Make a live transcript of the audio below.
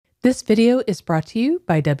This video is brought to you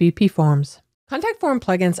by WPForms. Contact form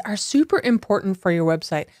plugins are super important for your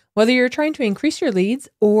website. Whether you're trying to increase your leads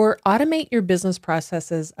or automate your business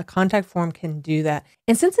processes, a contact form can do that.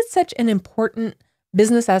 And since it's such an important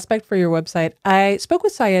business aspect for your website, I spoke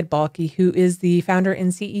with Syed Balki, who is the founder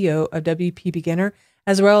and CEO of WP Beginner,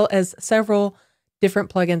 as well as several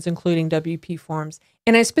different plugins, including WP Forms.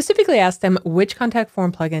 And I specifically asked him which contact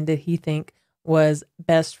form plugin did he think was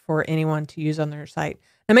best for anyone to use on their site.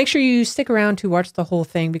 Now, make sure you stick around to watch the whole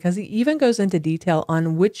thing because he even goes into detail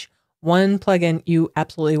on which one plugin you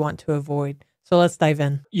absolutely want to avoid. So let's dive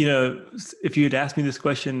in. If you had asked me this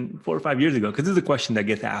question 4 or 5 years ago, because this is a question that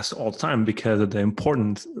gets asked all the time because of the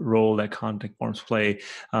important role that contact forms play,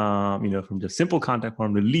 from just simple contact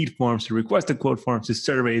form to lead forms to request a quote forms to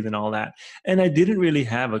surveys and all that. And I didn't really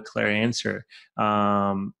have a clear answer.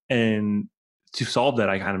 And to solve that,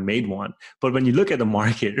 I kind of made one. But when you look at the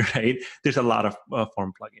market, right, there's a lot of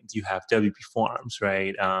form plugins. You have WP Forms,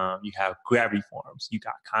 right? You have Gravity Forms. You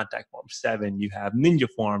got Contact Forms 7. You have Ninja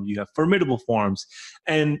Forms. You have Formidable Forms,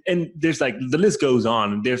 and there's like the list goes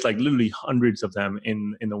on. There's like literally hundreds of them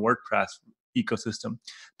in the WordPress ecosystem.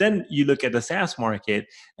 Then you look at the SaaS market,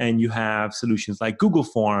 and you have solutions like Google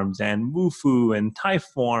Forms and Wufoo and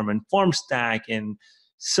Typeform and FormStack and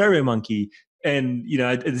SurveyMonkey. And,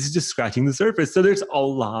 this is just scratching the surface. So there's a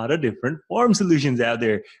lot of different form solutions out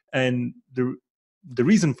there. And the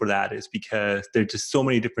reason for that is because there's just so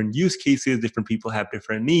many different use cases. Different people have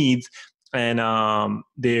different needs. And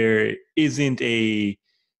there isn't a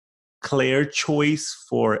clear choice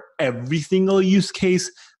for every single use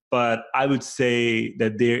case. But I would say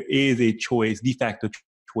that there is a choice, de facto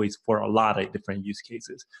choice for a lot of different use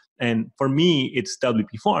cases. And for me, it's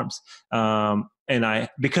WP Forms. And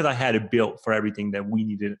because I had it built for everything that we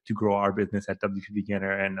needed to grow our business at WP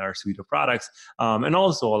Beginner and our suite of products, and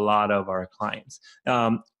also a lot of our clients,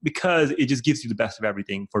 because it just gives you the best of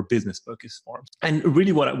everything for business-focused forms. And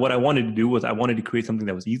really what I wanted to do was I wanted to create something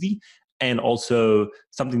that was easy and also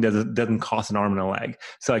something that doesn't cost an arm and a leg.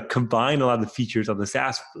 So I combined a lot of the features of the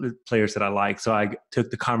SaaS players that I like. So I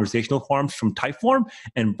took the conversational forms from Typeform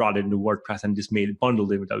and brought it into WordPress and just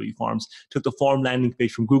bundled it with WP Forms. Took the form landing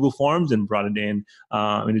page from Google Forms and brought it into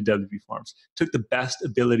WP Forms. Took the best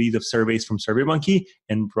abilities of surveys from SurveyMonkey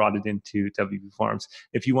and brought it into WP Forms.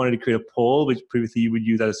 If you wanted to create a poll, which previously you would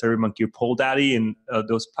use as a SurveyMonkey or PollDaddy and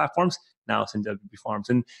those platforms, now it's in WP Forms,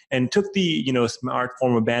 and took the smart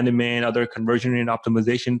form abandonment, other conversion rate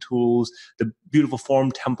optimization tools, the beautiful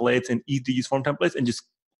form templates and easy to use form templates, and just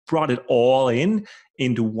brought it all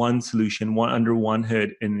into one solution, one under one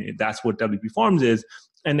hood, and that's what WP Forms is.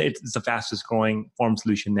 And it's the fastest growing form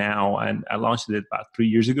solution now. And I launched it about 3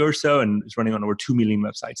 years ago or so, and it's running on over 2 million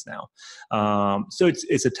websites now. So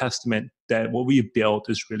it's a testament that what we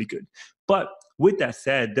built is really good. But with that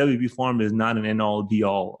said, WP Form is not an end-all,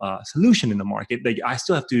 be-all solution in the market. Like, I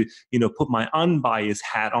still have to, put my unbiased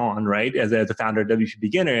hat on, right, as the founder of WP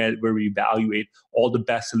Beginner, where we evaluate all the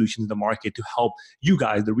best solutions in the market to help you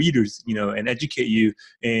guys, the readers, and educate you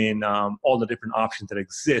in all the different options that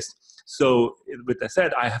exist. So with that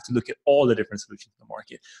said, I have to look at all the different solutions in the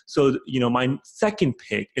market. So, my second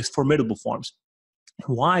pick is Formidable Forms.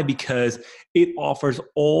 Why? Because it offers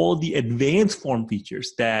all the advanced form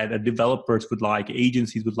features that developers would like,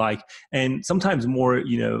 agencies would like, and sometimes more,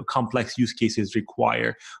 complex use cases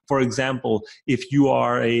require. For example, if you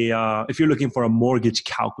are if you're looking for a mortgage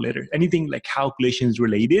calculator, anything like calculations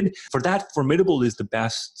related, for that, Formidable is the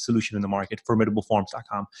best solution in the market.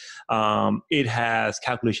 FormidableForms.com. It has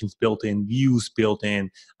calculations built in, views built in,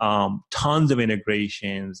 tons of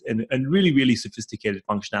integrations, and really, really sophisticated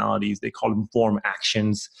functionalities. They call them form actions.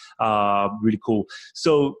 Really cool.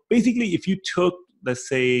 So basically, if you took, let's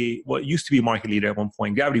say, what used to be a market leader at one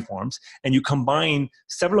point, Gravity Forms, and you combine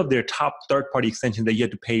several of their top third-party extensions that you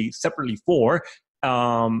had to pay separately for,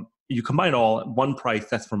 you combine all at one price,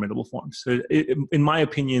 that's Formidable Forms. So in my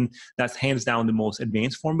opinion, that's hands down the most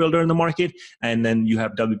advanced form builder in the market. And then you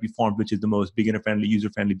have WP Forms, which is the most beginner-friendly,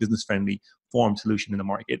 user-friendly, business-friendly form solution in the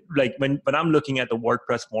market. Like when I'm looking at the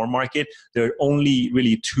WordPress form market, there are only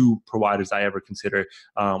really 2 providers I ever consider.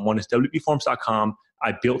 One is WPForms.com.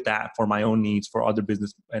 I built that for my own needs, for other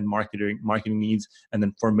business and marketing needs, and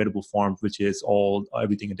then Formidable Forms, which is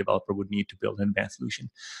everything a developer would need to build an advanced solution.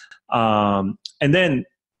 And then,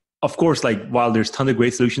 of course, like, while there's tons of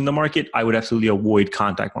great solutions in the market, I would absolutely avoid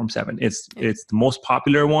Contact Form 7. It's the most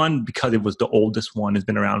popular one because it was the oldest one. It's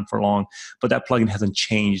been around for long, but that plugin hasn't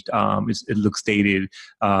changed. It looks dated.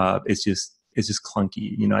 It's just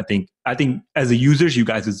clunky. I think as a users, you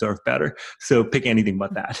guys deserve better. So pick anything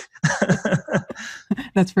but that.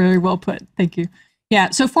 That's very well put. Thank you. Yeah,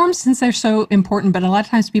 so forms, since they're so important, but a lot of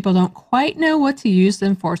times people don't quite know what to use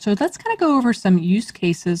them for. So let's kind of go over some use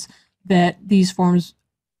cases that these forms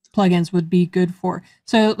plugins would be good for.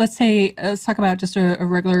 So let's talk about just a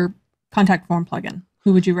regular contact form plugin.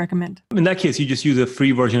 Who would you recommend? In that case, you just use a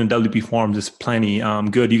free version of WP Forms. It's plenty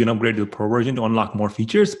good. You can upgrade to the pro version to unlock more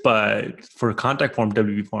features, but for contact form,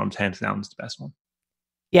 WP Forms hands down is the best one.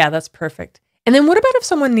 Yeah, that's perfect. And then what about if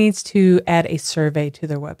someone needs to add a survey to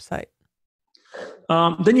their website?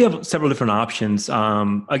 Then you have several different options.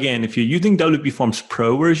 Again, if you're using WP Forms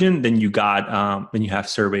Pro version, then you have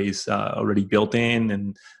surveys already built in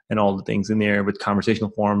and all the things in there with conversational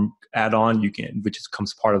form add-on. Which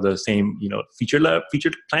comes part of the same feature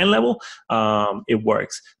plan level. It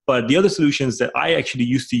works. But the other solutions that I actually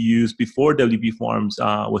used to use before WP Forms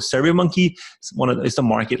was SurveyMonkey. It's the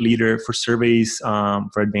market leader for surveys,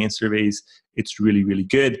 for advanced surveys. It's really, really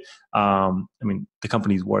good. The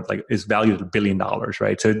company's is valued at $1 billion,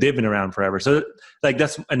 right? So they've been around forever. So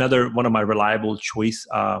that's another one of my reliable choice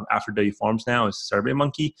after WP Forms now is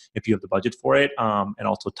SurveyMonkey if you have the budget for it, and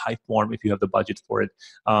also Typeform if you have the budget for it.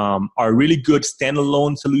 Are really good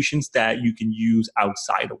standalone solutions that you can use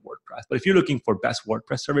outside of WordPress. But if you're looking for best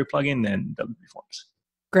WordPress survey plugin, then WP Forms.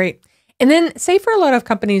 Great. And then say for a lot of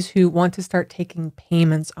companies who want to start taking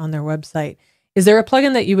payments on their website, is there a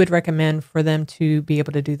plugin that you would recommend for them to be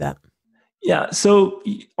able to do that? Yeah. So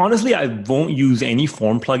honestly, I won't use any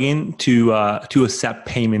form plugin to accept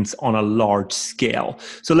payments on a large scale.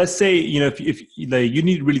 So let's say if you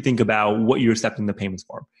need to really think about what you're accepting the payments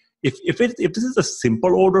for. If this is a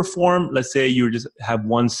simple order form, let's say you just have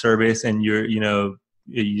one service and you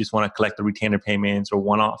just want to collect the retainer payments or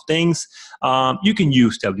one-off things, you can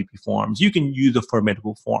use WP Forms. You can use the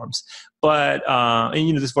Formidable Forms. But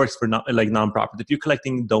this works for nonprofits. If you're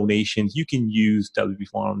collecting donations, you can use WP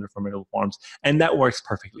Forms or Formidable Forms, and that works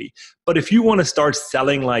perfectly. But if you want to start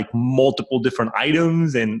selling multiple different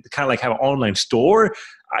items and kind of have an online store,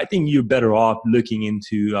 I think you're better off looking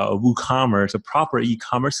into WooCommerce, a proper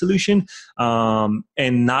e-commerce solution,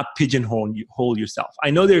 and not pigeonhole yourself.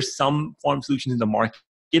 I know there's some form solutions in the market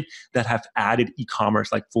that have added e-commerce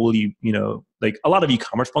fully, a lot of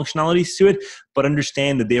e-commerce functionalities to it, but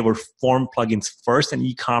understand that they were form plugins first and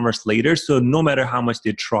e-commerce later. So no matter how much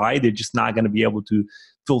they try, they're just not going to be able to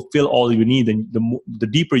fulfill all you need. And the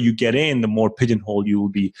deeper you get in, the more pigeonholed you will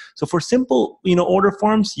be. So for simple, order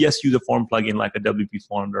forms, yes, use a form plugin like a WP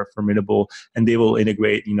Form or Formidable, and they will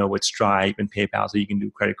integrate, with Stripe and PayPal, so you can do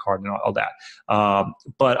credit card and all that.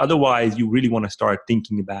 But otherwise, you really want to start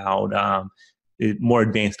thinking about more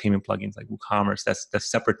advanced payment plugins like WooCommerce. That's a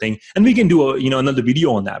separate thing, and we can do another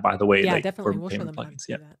video on that. By the way, yeah, definitely, we'll show them how to do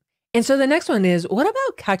yeah. that. And so the next one is, what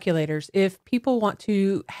about calculators? If people want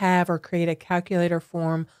to have or create a calculator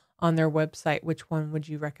form on their website, which one would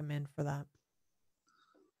you recommend for that?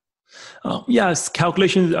 Yes,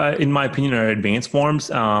 calculations, in my opinion, are advanced forms.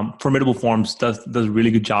 Formidable Forms does a really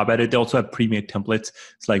good job at it. They also have pre-made templates.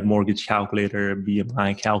 It's like mortgage calculator,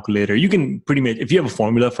 BMI calculator. You can pretty much, if you have a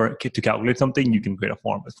formula to calculate something, you can create a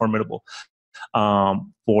form with Formidable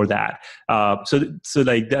for that. So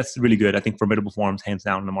that's really good. I think Formidable Forms hands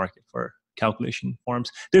down in the market for calculation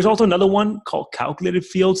forms. There's also another one called Calculated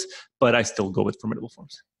Fields, but I still go with Formidable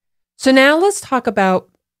Forms. So now let's talk about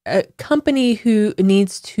a company who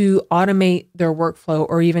needs to automate their workflow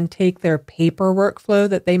or even take their paper workflow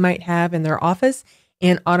that they might have in their office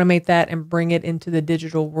and automate that and bring it into the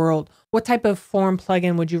digital world. What type of form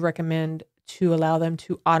plugin would you recommend to allow them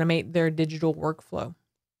to automate their digital workflow?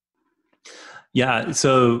 Yeah.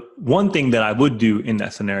 So one thing that I would do in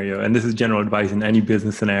that scenario, and this is general advice in any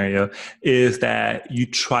business scenario, is that you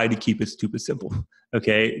try to keep it stupid simple.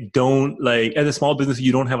 Okay. Don't as a small business,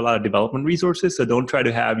 you don't have a lot of development resources. So don't try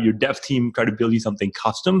to have your dev team try to build you something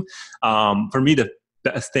custom. For me, the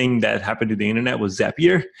best thing that happened to the internet was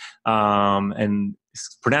Zapier. And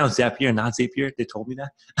it's pronounced Zapier, not Zapier. They told me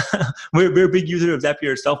that. we're a big user of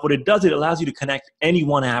Zapier itself. What it does, it allows you to connect any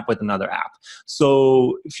one app with another app.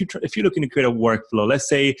 So if you're looking to create a workflow, let's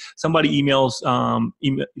say somebody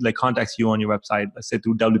contacts you on your website, let's say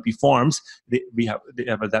through WP Forms, they have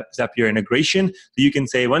a Zapier integration. So you can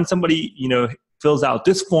say when somebody fills out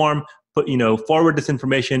this form, forward this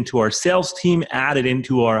information to our sales team, add it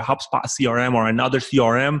into our HubSpot CRM or another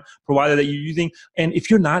CRM provider that you're using. And if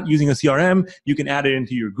you're not using a CRM, you can add it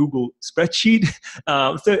into your Google spreadsheet.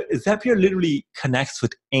 So Zapier literally connects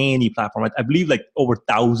with any platform. I believe over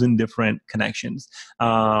 1,000 different connections.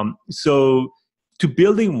 So to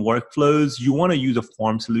building workflows, you want to use a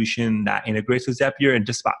form solution that integrates with Zapier, and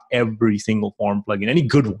just about every single form plugin, any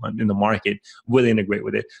good one in the market, will integrate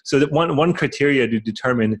with it. So that one criteria to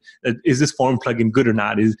determine is this form plugin good or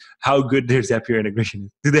not is how good their Zapier integration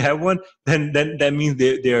is. Do they have one? Then that means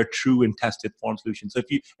they are true and tested form solutions. So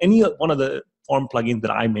if any one of the form plugins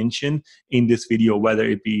that I mentioned in this video, whether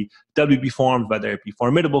it be WPForms, whether it be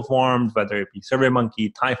Formidable Forms, whether it be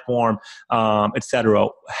SurveyMonkey, Typeform, etc.,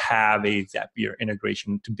 have a Zapier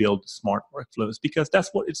integration to build smart workflows, because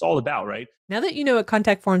that's what it's all about, right? Now that you know what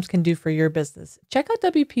contact forms can do for your business, check out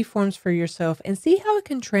WP Forms for yourself and see how it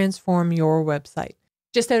can transform your website.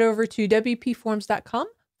 Just head over to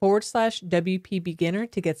WPForms.com/WP Beginner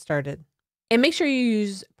to get started. And make sure you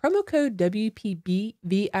use promo code WPBVIP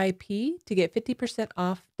to get 50%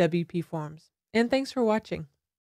 off WP Forms. And thanks for watching.